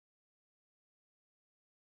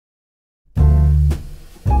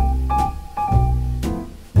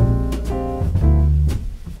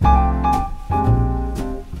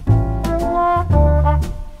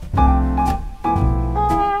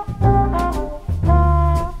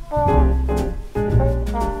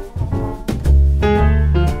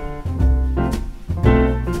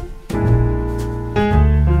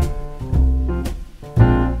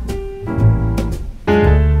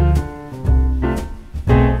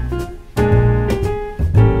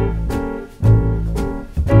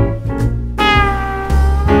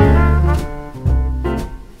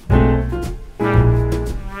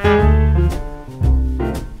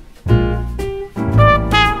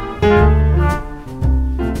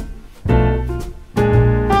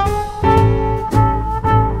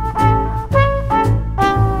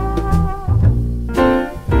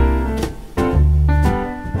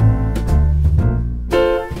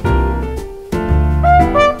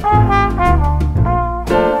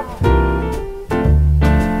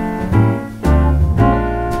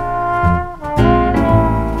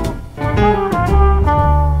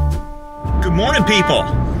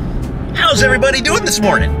How's everybody doing this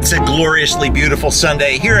morning? It's a gloriously beautiful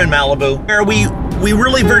Sunday here in Malibu, where we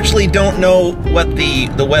really virtually don't know what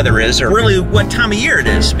the weather is or really what time of year it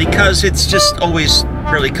is, because it's just always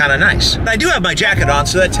really kind of nice. I do have my jacket on,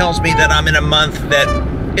 so that tells me that I'm in a month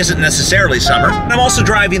that isn't necessarily summer. And I'm also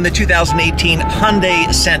driving the 2018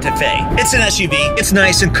 Hyundai Santa Fe. It's an SUV. It's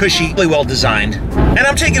nice and cushy, really well designed. And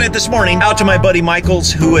I'm taking it this morning out to my buddy Michael's,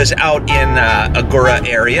 who is out in Agora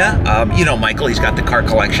area. You know Michael, he's got the car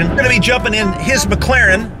collection. We're gonna be jumping in his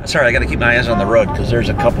McLaren. Sorry, I gotta keep my eyes on the road because there's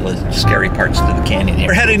a couple of scary parts to the canyon here.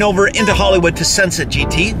 We're heading over into Hollywood to Sunset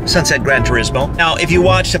GT, Sunset Gran Turismo. Now, if you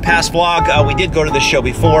watched a past vlog, we did go to the show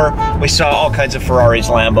before. We saw all kinds of Ferraris,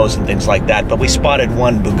 Lambos, and things like that, but we spotted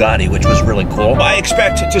one Bugatti, which was really cool. I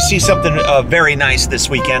expect to see something very nice this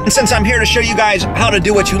weekend. And since I'm here to show you guys how to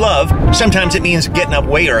do what you love, sometimes it means getting up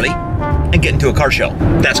way early and getting to a car show.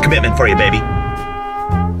 That's commitment for you, baby.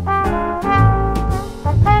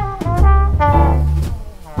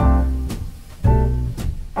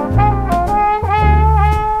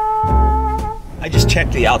 I just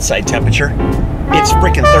checked the outside temperature. It's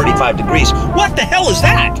freaking 35 degrees. What the hell is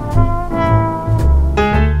that?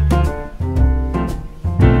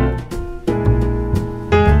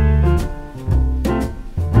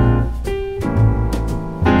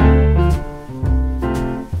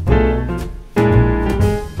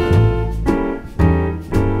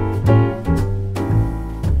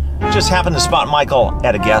 Just happened to spot Michael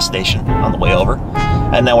at a gas station on the way over,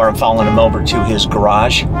 and now I'm following him over to his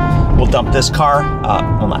garage. We'll dump this car,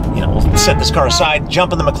 we'll set this car aside,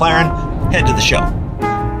 jump in the McLaren, head to the show.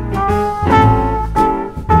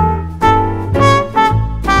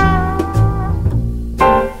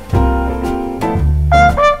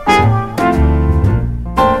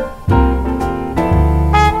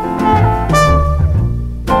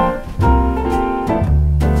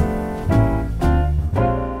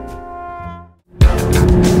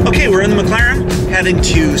 We're in the McLaren, heading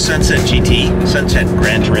to Sunset GT, Sunset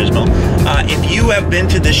Gran Turismo. If you have been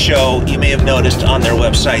to this show, you may have noticed on their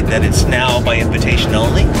website that it's now by invitation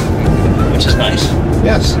only, which is nice.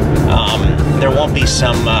 Yes. There won't be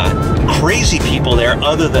some crazy people there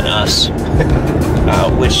other than us,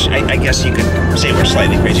 which I guess you could say we're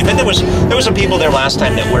slightly crazy. But there was some people there last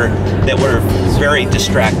time that were very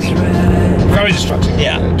distracting. Very destructive.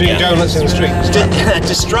 Yeah. Doing donuts in the streets.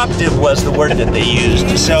 Disruptive was the word that they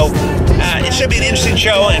used. So it should be an interesting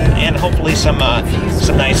show, and hopefully some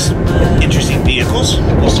nice, interesting vehicles.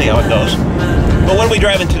 We'll see how it goes. But what are we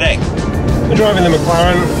driving today? We're driving the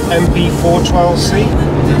McLaren MP412C,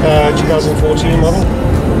 2014 model,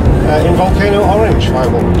 in Volcano Orange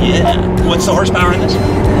firewall. Yeah. What's the horsepower in this?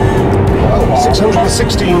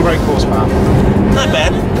 616 brake horsepower. Not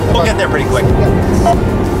bad. We'll get there pretty quick.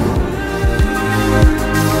 Yeah.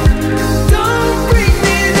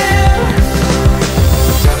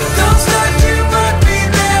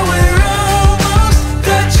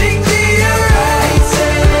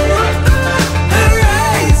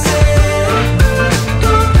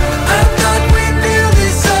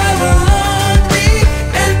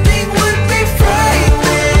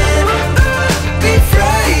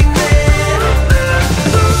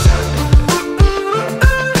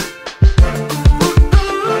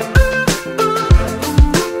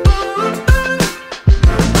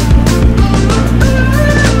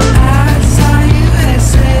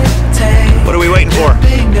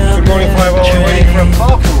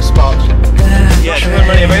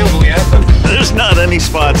 There's not any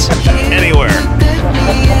spots anywhere.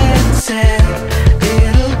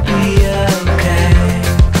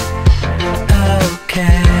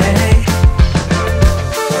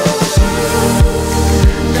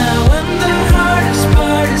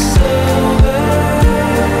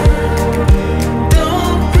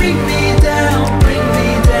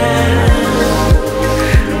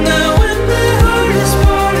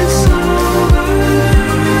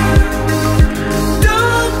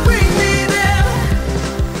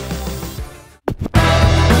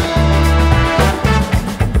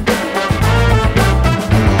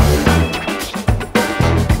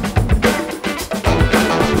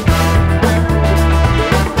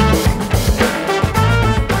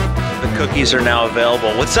 Cookies are now available.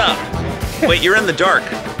 What's up? Wait, you're in the dark.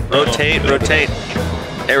 Rotate, rotate.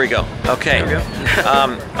 There we go. Okay. There we go.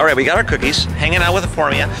 All right, we got our cookies. Hanging out with it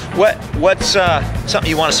for you. What's something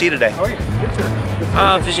you want to see today?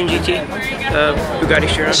 Vision GT, Bugatti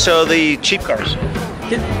Chiron. So the cheap cars.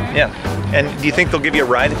 Yeah. And do you think they'll give you a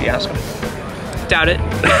ride if you ask them? Doubt it.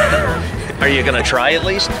 Are you gonna try at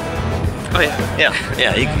least? Oh yeah.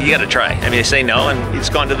 Yeah, you gotta try. I mean, they say no and it's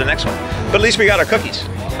gone to the next one. But at least we got our cookies.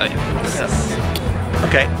 Oh yeah.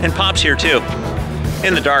 Okay, and Pop's here too.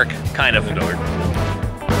 In the dark, Kind of.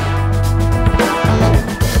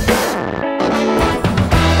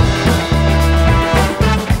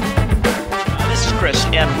 This is Chris,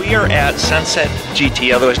 and we are at Sunset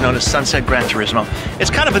GT, otherwise known as Sunset Gran Turismo. It's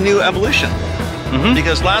kind of a new evolution.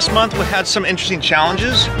 Because last month we had some interesting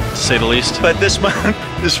challenges, to say the least. but this month,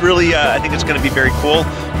 this really, I think it's going to be very cool.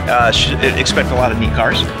 Should expect a lot of neat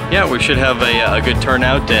cars. Yeah, we should have a good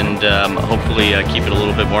turnout and hopefully keep it a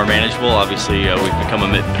little bit more manageable. Obviously, we've become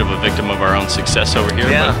a bit of a victim of our own success over here,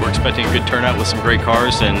 Yeah. but we're expecting a good turnout with some great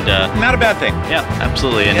cars and Not a bad thing. yeah,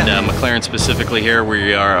 absolutely. And Yeah. McLaren specifically here,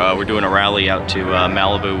 we're doing a rally out to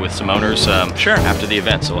Malibu with some owners. Sure. After the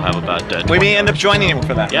event, so we'll have about. We may end up joining him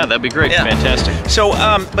for that. Yeah, that'd be great. Yeah. Fantastic. So,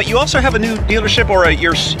 but you also have a new dealership, or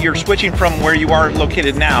you're switching from where you are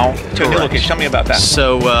located now to a new Correct. location. Tell me about that.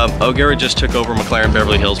 So O'Gara just took over McLaren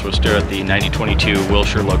Beverly Hills. We're still at the 9022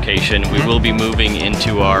 Wilshire location. We will be moving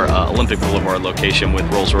into our Olympic Boulevard location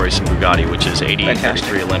with Rolls-Royce and Bugatti, which is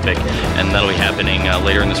 8833 Olympic, and that'll be happening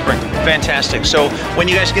later in the spring. Fantastic. So when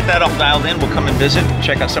you guys get that all dialed in, we'll come and visit,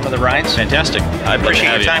 check out some of the rides. Fantastic. I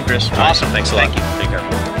appreciate your time, Chris. All right. Awesome. Thanks a lot. Thank you. Take care.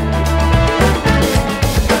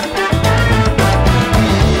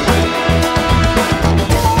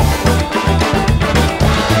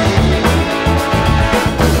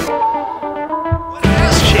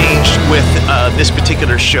 With this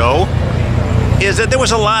particular show is that there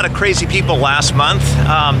was a lot of crazy people last month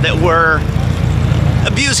that were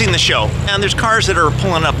abusing the show, and there's cars that are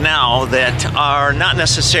pulling up now that are not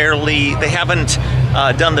necessarily, they haven't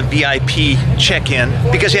done the VIP check-in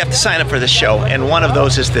because you have to sign up for the show, and one of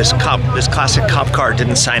those is this classic cop car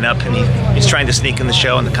didn't sign up, and he's trying to sneak in the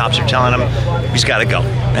show, and the cops are telling him he's got to go,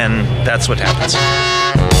 and that's what happens.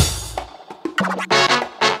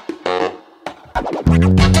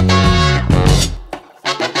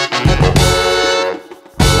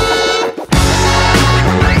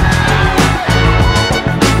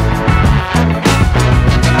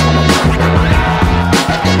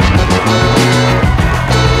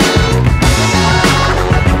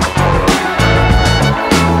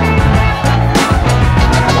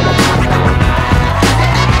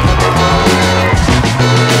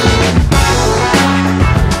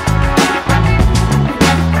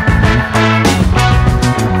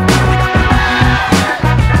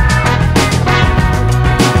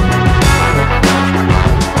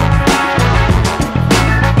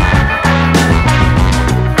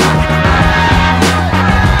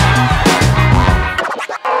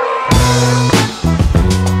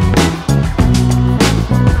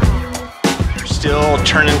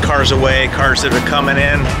 Turning cars away, cars that are coming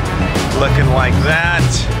in, looking like that,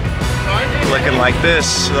 looking like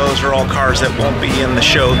this. Those are all cars that won't be in the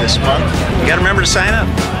show this month. You gotta remember to sign up.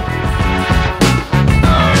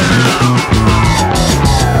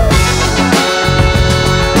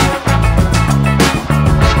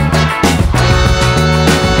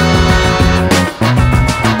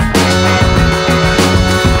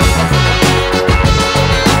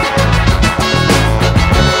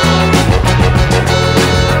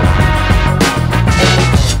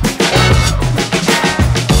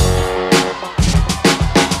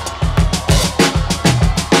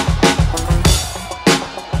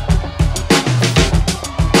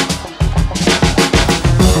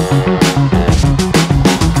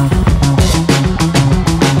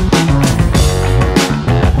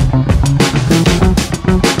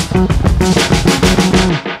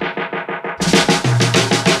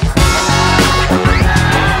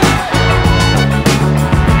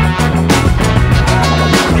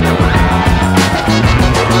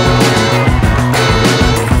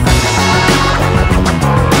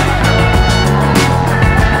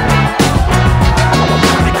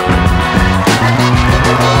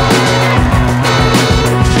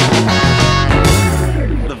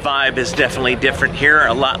 Is definitely different here,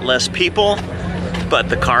 a lot less people, but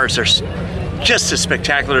the cars are just as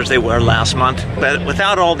spectacular as they were last month, but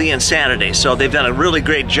without all the insanity. So they've done a really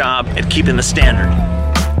great job at keeping the standard.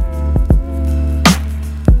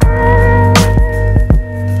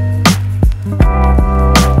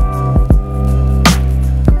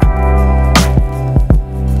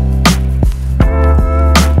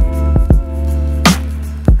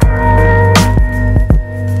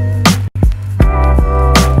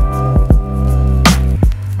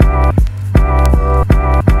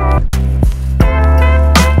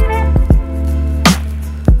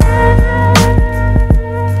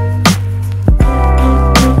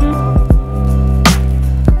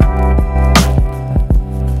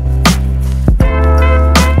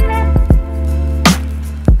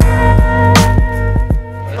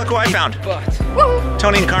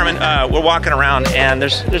 Tony and Carmen, we're walking around, and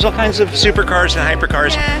there's all kinds of supercars and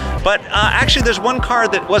hypercars. Yeah. But actually, there's one car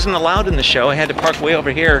that wasn't allowed in the show. I had to park way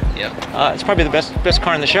over here. Yep. It's probably the best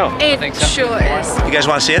car in the show. It think so. sure is. You guys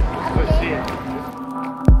want to see it?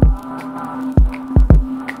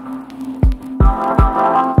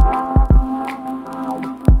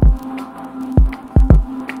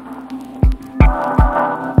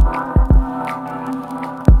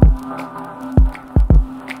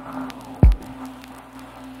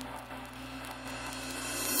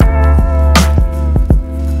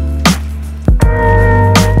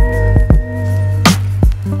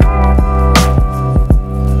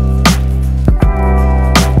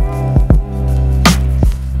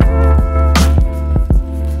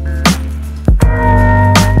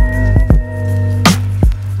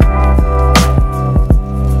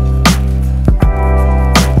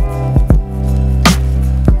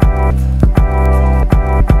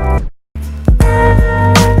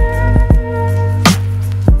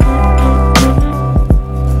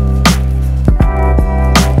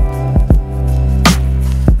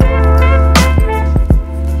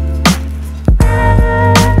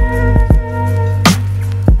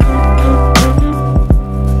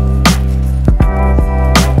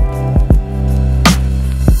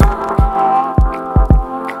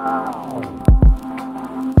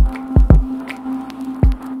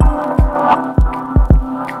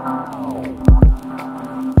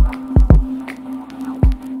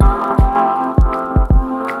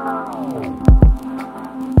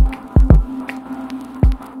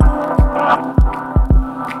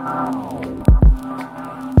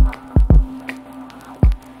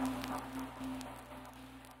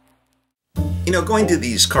 You know, going to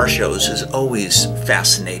these car shows is always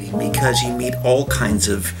fascinating because you meet all kinds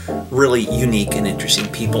of really unique and interesting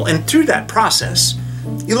people. And through that process,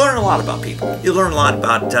 you learn a lot about people. You learn a lot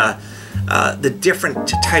about the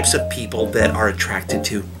different types of people that are attracted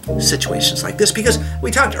to situations like this, because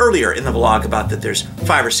we talked earlier in the vlog about that there's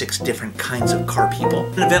 5 or 6 different kinds of car people.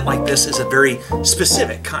 An event like this is a very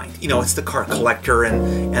specific kind. You know, it's the car collector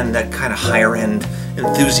and that kind of higher end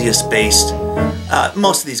enthusiast based.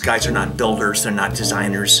 Most of these guys are not builders, they're not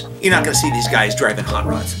designers. You're not going to see these guys driving hot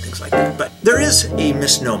rods and things like that. But there is a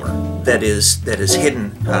misnomer that is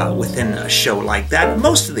hidden within a show like that.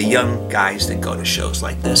 Most of the young guys that go to shows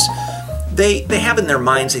like this, they have in their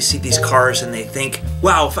minds, they see these cars and they think,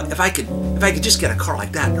 wow, if I could just get a car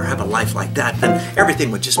like that or have a life like that, then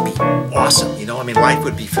everything would just be awesome. You know, I mean, life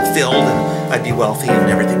would be fulfilled and I'd be wealthy and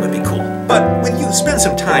everything would be cool. But when you spend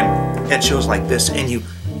some time at shows like this and you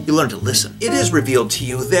learn to listen, it is revealed to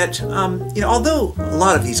you that, you know, although a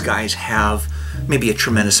lot of these guys have maybe a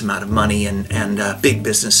tremendous amount of money and big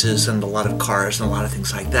businesses and a lot of cars and a lot of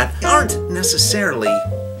things like that, they aren't necessarily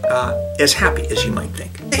as happy as you might think.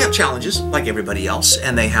 They have challenges like everybody else,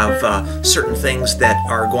 and they have certain things that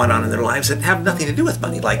are going on in their lives that have nothing to do with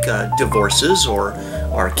money, like divorces or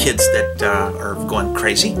kids that are going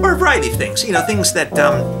crazy, or a variety of things. You know, things that,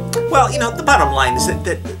 well, you know, the bottom line is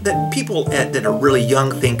that people that are really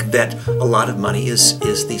young think that a lot of money is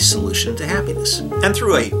the solution to happiness. And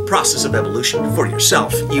through a process of evolution for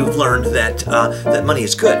yourself, you've learned that that money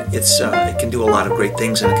is good. It can do a lot of great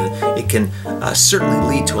things, and it can certainly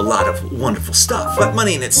lead to a lot of wonderful stuff. But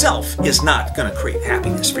money in itself is not going to create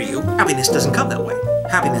happiness for you. Happiness doesn't come that way.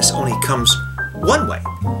 Happiness only comes one way.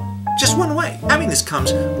 Just one way. Happiness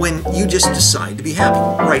comes when you just decide to be happy.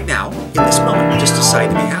 Right now, in this moment, just decide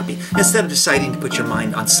to be happy. Instead of deciding to put your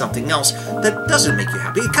mind on something else that doesn't make you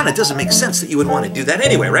happy. It kind of doesn't make sense that you would want to do that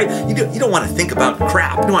anyway, right? You don't want to think about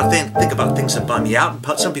crap. You don't want to think about things that bum you out.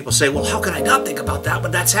 And some people say, well, how can I not think about that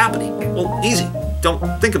when that's happening? Well, easy. Don't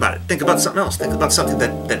think about it. Think about something else. Think about something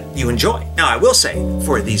that you enjoy. Now, I will say,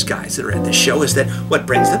 for these guys that are at this show, is that what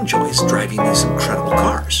brings them joy is driving these incredible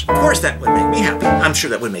cars. Of course, that would make me happy. I'm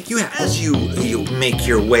sure that would make you happy. As you make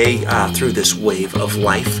your way through this wave of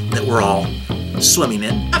life that we're all swimming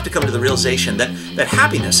in, you have to come to the realization that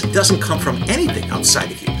happiness doesn't come from anything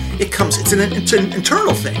outside of you. It's an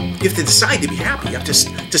internal thing. You have to decide to be happy. You have to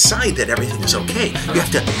decide that everything is okay. You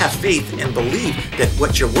have to have faith and believe that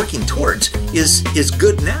what you're working towards is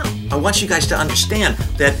good now. I want you guys to understand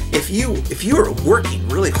that if you're working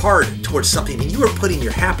really hard towards something and you are putting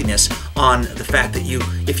your happiness on the fact that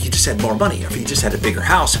if you just had more money, or if you just had a bigger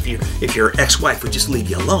house, if your ex-wife would just leave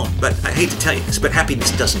you alone. But I hate to tell you this, but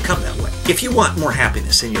happiness doesn't come that way. If you want more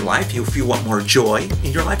happiness in your life, if you want more joy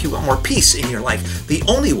in your life, you want more peace in your life, the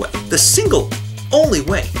only way, the single only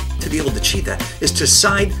way to be able to achieve that is to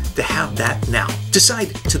decide to have that now.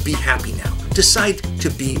 Decide to be happy now. Decide to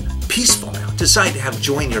be peaceful now. Decide to have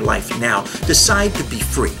joy in your life now. Decide to be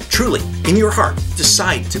free. Truly, in your heart,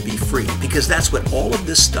 decide to be free, because that's what all of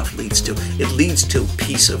this stuff leads to. It leads to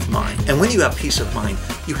peace of mind. And when you have peace of mind,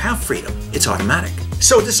 you have freedom. It's automatic.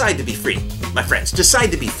 So decide to be free, my friends.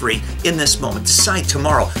 Decide to be free in this moment. Decide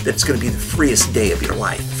tomorrow that it's going to be the freest day of your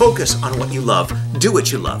life. Focus on what you love. Do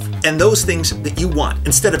what you love. And those things that you want,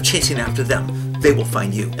 instead of chasing after them, they will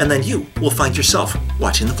find you. And then you will find yourself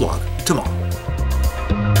watching the vlog tomorrow.